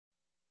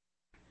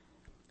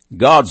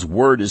God's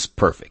word is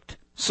perfect.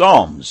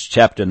 Psalms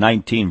chapter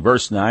 19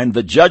 verse 9,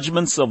 the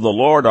judgments of the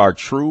Lord are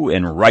true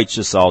and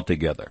righteous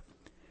altogether.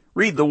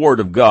 Read the word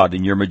of God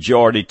in your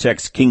majority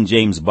text King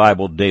James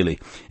Bible daily,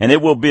 and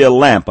it will be a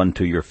lamp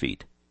unto your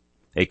feet.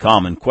 A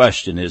common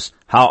question is,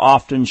 how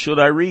often should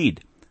I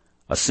read?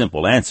 A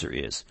simple answer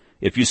is,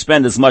 if you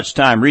spend as much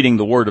time reading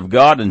the word of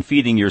God and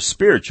feeding your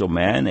spiritual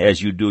man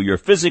as you do your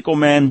physical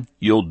man,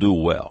 you'll do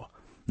well.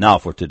 Now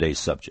for today's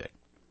subject.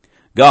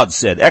 God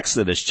said,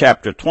 Exodus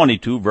chapter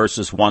 22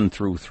 verses 1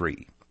 through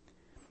 3.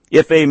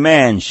 If a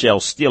man shall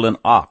steal an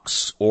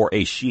ox or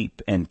a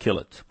sheep and kill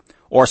it,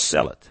 or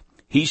sell it,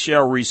 he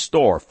shall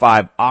restore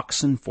 5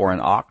 oxen for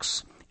an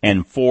ox,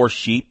 and 4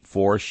 sheep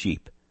for a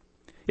sheep.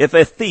 If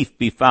a thief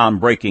be found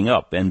breaking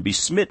up, and be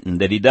smitten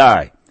that he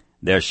die,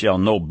 there shall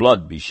no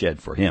blood be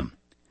shed for him.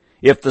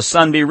 If the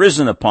sun be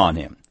risen upon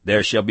him,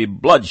 there shall be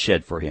blood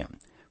shed for him,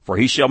 for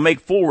he shall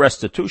make full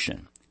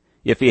restitution.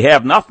 If he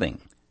have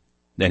nothing,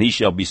 then he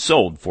shall be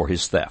sold for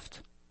his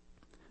theft.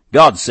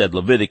 God said,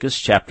 Leviticus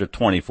chapter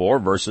 24,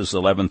 verses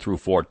 11 through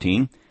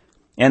 14,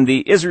 And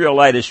the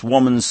Israelitish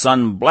woman's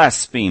son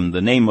blasphemed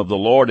the name of the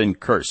Lord and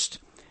cursed.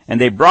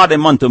 And they brought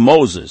him unto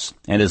Moses,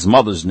 and his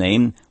mother's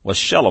name was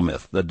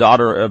Shelomith, the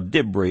daughter of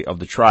Dibri of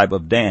the tribe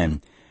of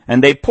Dan.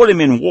 And they put him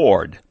in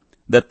ward,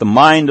 that the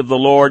mind of the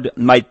Lord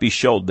might be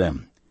showed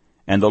them.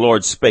 And the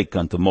Lord spake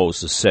unto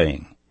Moses,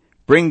 saying,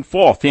 Bring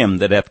forth him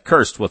that hath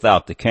cursed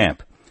without the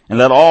camp, and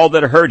let all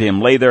that heard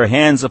him lay their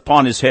hands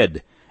upon his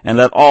head, and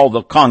let all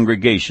the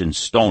congregation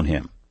stone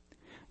him.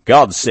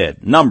 God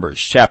said, Numbers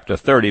chapter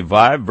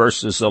 35,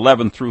 verses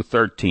 11 through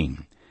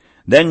 13,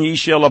 Then ye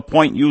shall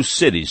appoint you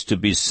cities to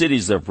be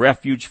cities of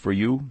refuge for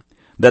you,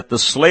 that the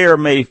slayer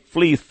may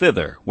flee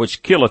thither,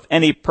 which killeth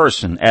any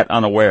person at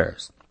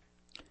unawares.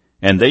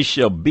 And they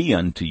shall be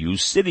unto you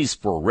cities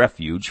for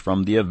refuge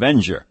from the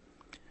avenger,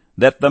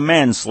 that the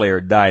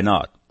manslayer die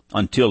not,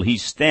 until he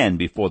stand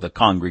before the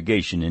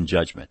congregation in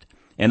judgment.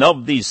 And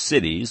of these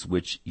cities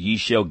which ye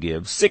shall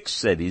give, 6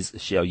 cities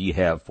shall ye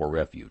have for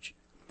refuge.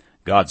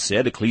 God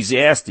said,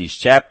 Ecclesiastes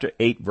chapter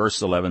 8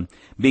 verse 11,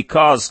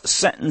 Because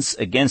sentence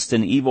against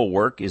an evil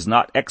work is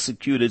not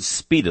executed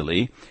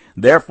speedily,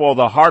 therefore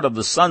the heart of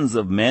the sons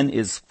of men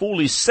is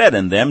fully set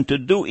in them to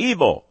do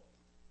evil.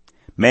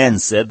 Man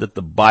said that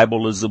the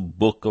Bible is a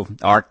book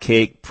of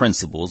archaic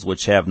principles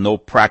which have no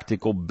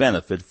practical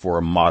benefit for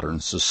a modern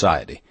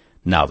society.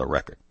 Now the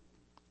record.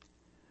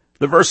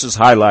 The verses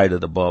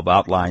highlighted above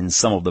outline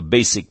some of the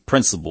basic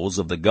principles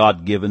of the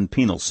God-given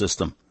penal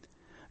system.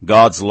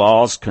 God's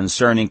laws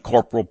concerning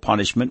corporal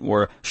punishment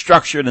were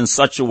structured in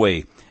such a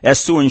way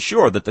as to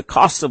ensure that the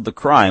cost of the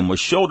crime was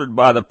shouldered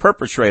by the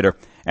perpetrator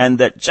and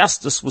that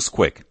justice was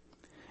quick.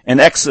 In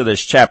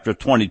Exodus chapter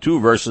 22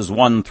 verses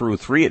 1 through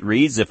 3 it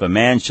reads, If a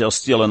man shall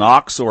steal an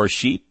ox or a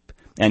sheep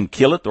and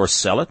kill it or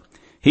sell it,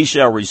 he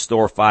shall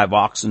restore 5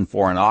 oxen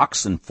for an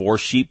ox and 4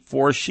 sheep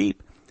for a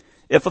sheep.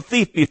 If a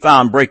thief be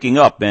found breaking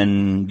up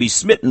and be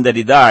smitten that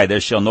he die, there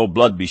shall no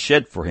blood be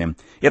shed for him.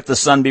 If the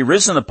sun be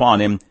risen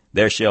upon him,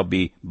 there shall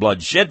be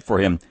blood shed for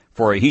him,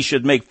 for he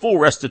should make full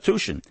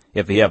restitution.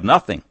 If he have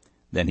nothing,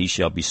 then he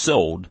shall be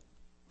sold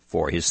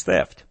for his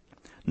theft.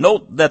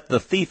 Note that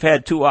the thief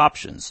had 2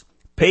 options: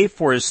 pay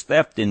for his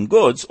theft in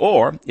goods,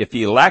 or, if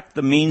he lacked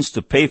the means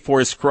to pay for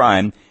his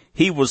crime,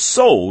 he was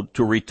sold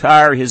to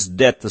retire his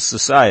debt to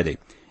society.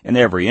 In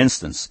every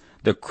instance,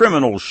 the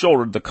criminal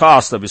shouldered the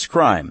cost of his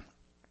crime.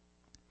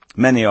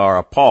 Many are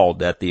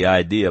appalled at the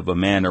idea of a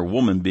man or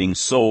woman being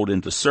sold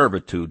into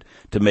servitude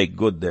to make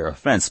good their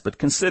offense, but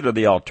consider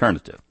the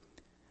alternative.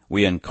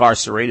 We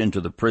incarcerate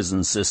into the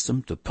prison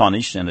system to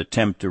punish and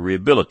attempt to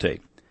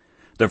rehabilitate.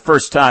 The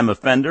first-time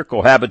offender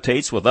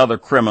cohabitates with other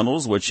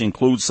criminals, which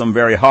includes some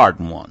very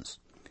hardened ones.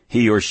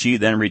 He or she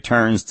then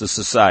returns to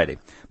society,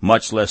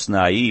 much less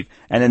naive,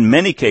 and in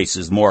many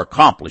cases more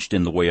accomplished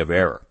in the way of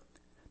error.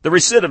 The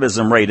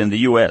recidivism rate in the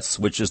U.S.,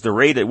 which is the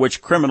rate at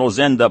which criminals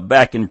end up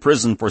back in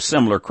prison for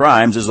similar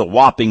crimes, is a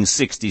whopping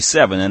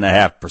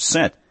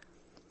 67.5%.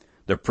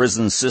 The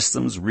prison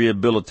system's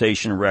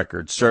rehabilitation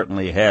record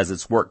certainly has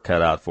its work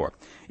cut out for it.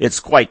 It's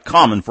quite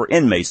common for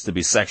inmates to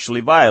be sexually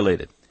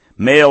violated,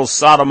 males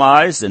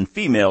sodomized, and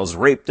females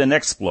raped and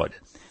exploited.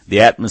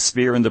 The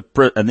atmosphere in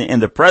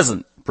the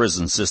present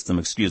prison system,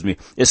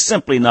 is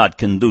simply not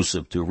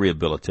conducive to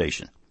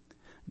rehabilitation.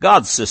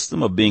 God's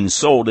system of being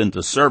sold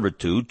into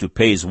servitude to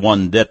pay his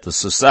one debt to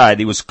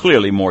society was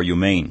clearly more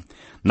humane.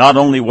 Not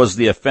only was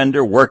the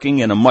offender working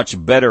in a much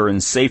better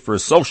and safer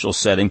social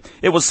setting,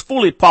 it was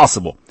fully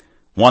possible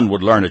one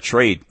would learn a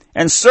trade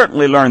and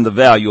certainly learn the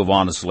value of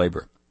honest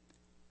labor.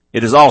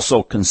 It is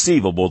also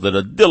conceivable that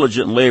a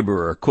diligent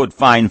laborer could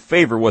find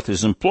favor with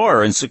his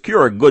employer and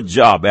secure a good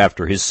job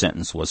after his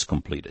sentence was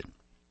completed.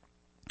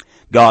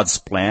 God's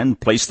plan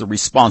placed the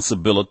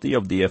responsibility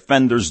of the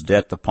offender's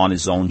debt upon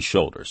his own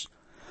shoulders.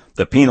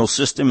 The penal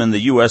system in the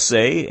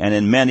USA and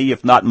in many,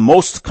 if not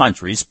most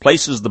countries,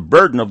 places the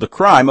burden of the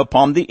crime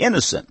upon the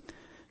innocent.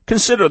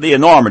 Consider the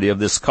enormity of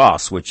this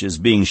cost which is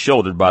being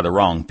shouldered by the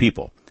wrong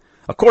people.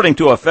 According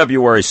to a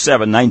February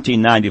 7,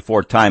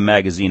 1994 Time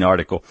magazine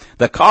article,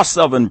 the cost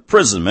of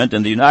imprisonment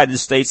in the United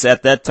States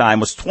at that time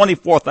was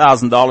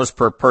 $24,000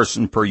 per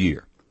person per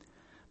year.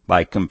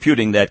 By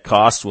computing that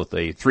cost with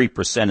a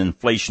 3%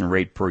 inflation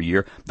rate per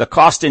year, the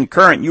cost in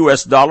current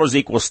U.S. dollars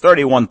equals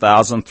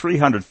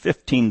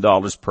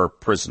 $31,315 per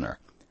prisoner.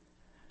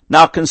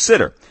 Now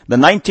consider the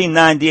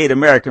 1998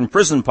 American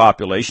prison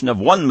population of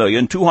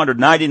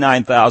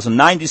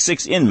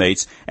 1,299,096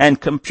 inmates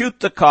and compute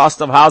the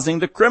cost of housing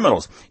the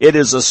criminals. It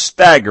is a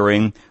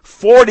staggering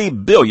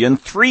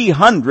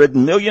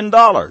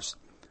 $40,300,000,000.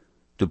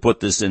 To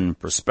put this in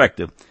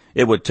perspective,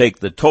 it would take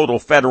the total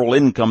federal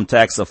income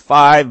tax of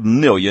 5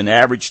 million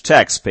average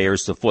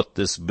taxpayers to foot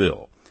this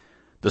bill.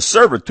 The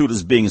servitude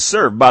is being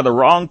served by the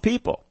wrong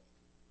people.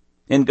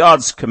 In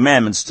God's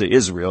commandments to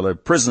Israel, a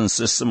prison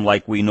system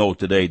like we know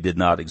today did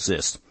not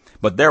exist.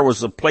 But there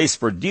was a place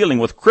for dealing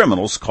with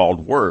criminals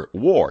called ward.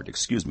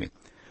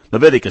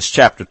 Leviticus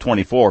chapter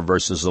 24,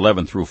 verses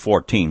 11 through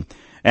 14.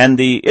 And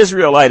the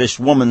Israelitish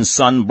woman's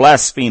son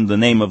blasphemed the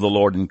name of the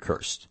Lord and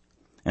cursed.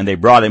 And they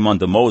brought him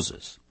unto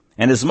Moses.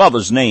 And his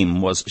mother's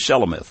name was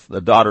Shelemith, the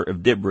daughter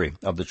of Dibri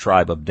of the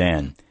tribe of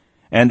Dan.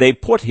 And they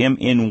put him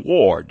in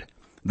ward,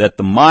 that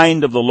the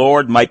mind of the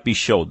Lord might be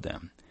showed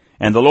them.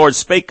 And the Lord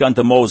spake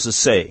unto Moses,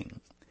 saying,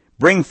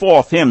 Bring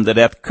forth him that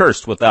hath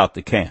cursed without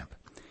the camp,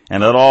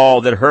 and let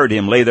all that heard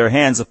him lay their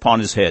hands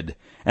upon his head,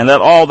 and let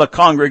all the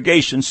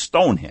congregation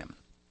stone him.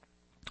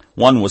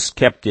 One was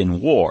kept in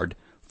ward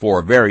for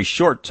a very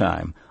short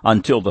time,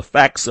 until the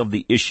facts of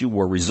the issue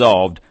were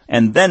resolved,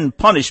 and then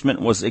punishment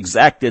was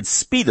exacted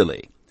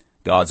speedily.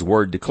 God's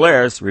word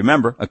declares,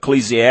 remember,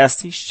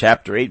 Ecclesiastes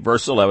chapter 8,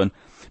 verse 11,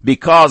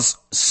 because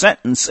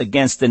sentence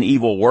against an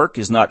evil work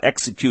is not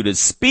executed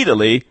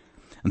speedily,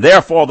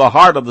 therefore the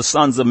heart of the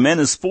sons of men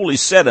is fully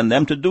set in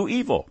them to do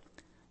evil.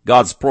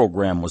 God's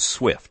program was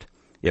swift.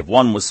 If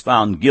one was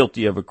found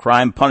guilty of a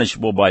crime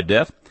punishable by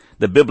death,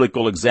 the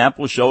biblical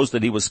example shows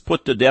that he was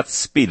put to death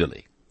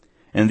speedily.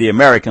 In the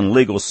American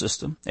legal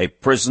system, a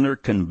prisoner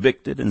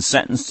convicted and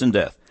sentenced to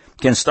death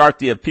can start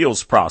the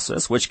appeals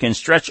process, which can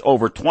stretch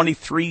over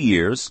 23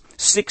 years,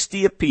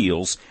 60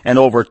 appeals, and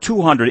over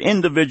 200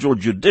 individual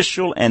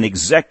judicial and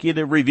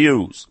executive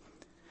reviews.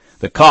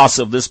 The cost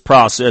of this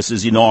process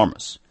is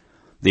enormous.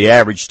 The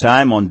average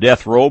time on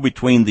death row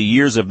between the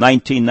years of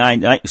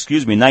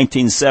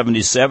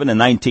 1977 and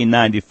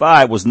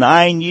 1995 was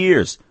 9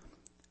 years.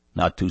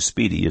 Not too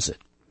speedy, is it?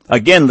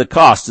 Again, the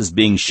cost is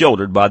being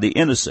shouldered by the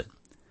innocent.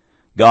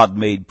 God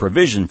made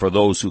provision for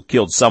those who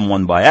killed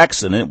someone by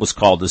accident. It was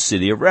called the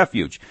city of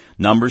refuge.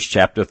 Numbers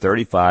chapter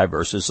 35,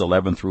 verses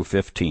 11 through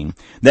 15.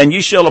 Then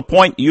ye shall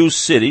appoint you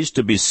cities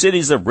to be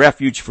cities of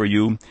refuge for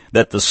you,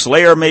 that the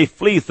slayer may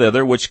flee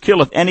thither, which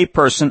killeth any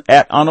person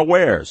at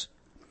unawares.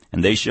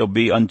 And they shall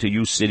be unto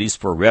you cities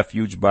for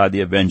refuge by the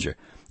avenger,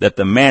 that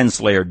the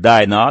manslayer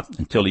die not,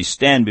 until he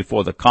stand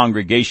before the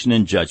congregation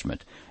in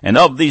judgment. And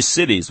of these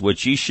cities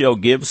which ye shall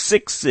give,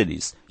 6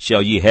 cities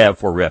shall ye have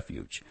for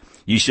refuge.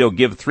 Ye shall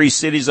give 3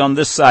 cities on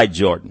this side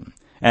Jordan,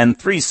 and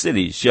 3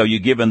 cities shall ye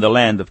give in the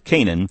land of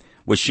Canaan,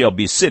 which shall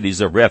be cities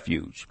of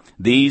refuge.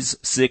 These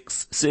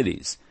 6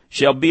 cities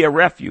shall be a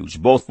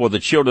refuge, both for the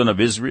children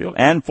of Israel,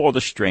 and for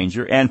the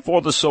stranger, and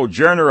for the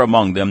sojourner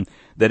among them,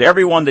 that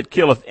every one that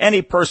killeth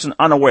any person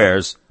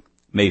unawares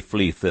may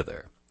flee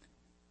thither.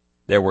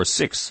 There were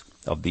 6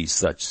 of these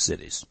such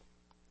cities.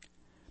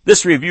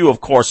 This review,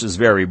 of course, is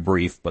very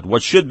brief, but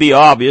what should be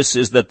obvious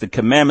is that the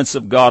commandments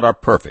of God are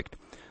perfect.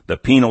 The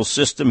penal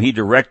system he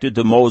directed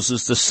to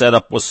Moses to set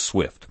up was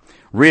swift.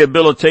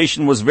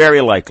 Rehabilitation was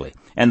very likely,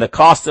 and the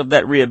cost of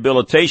that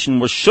rehabilitation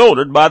was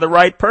shouldered by the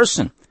right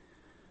person.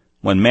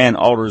 When man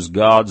alters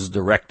God's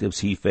directives,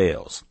 he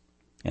fails,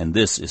 and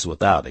this is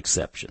without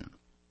exception.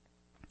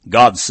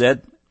 God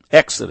said,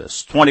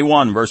 Exodus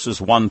 21, verses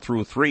 1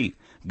 through 3.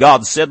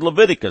 God said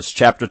Leviticus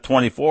chapter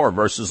 24,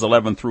 verses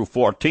 11 through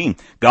 14.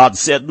 God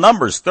said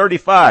Numbers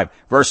 35,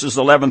 verses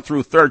 11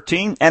 through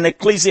 13, and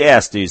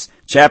Ecclesiastes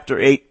chapter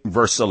 8,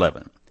 verse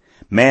 11.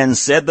 Man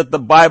said that the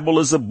Bible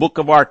is a book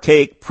of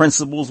archaic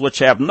principles which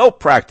have no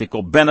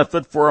practical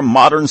benefit for a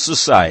modern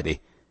society.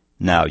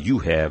 Now you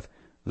have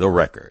the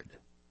record.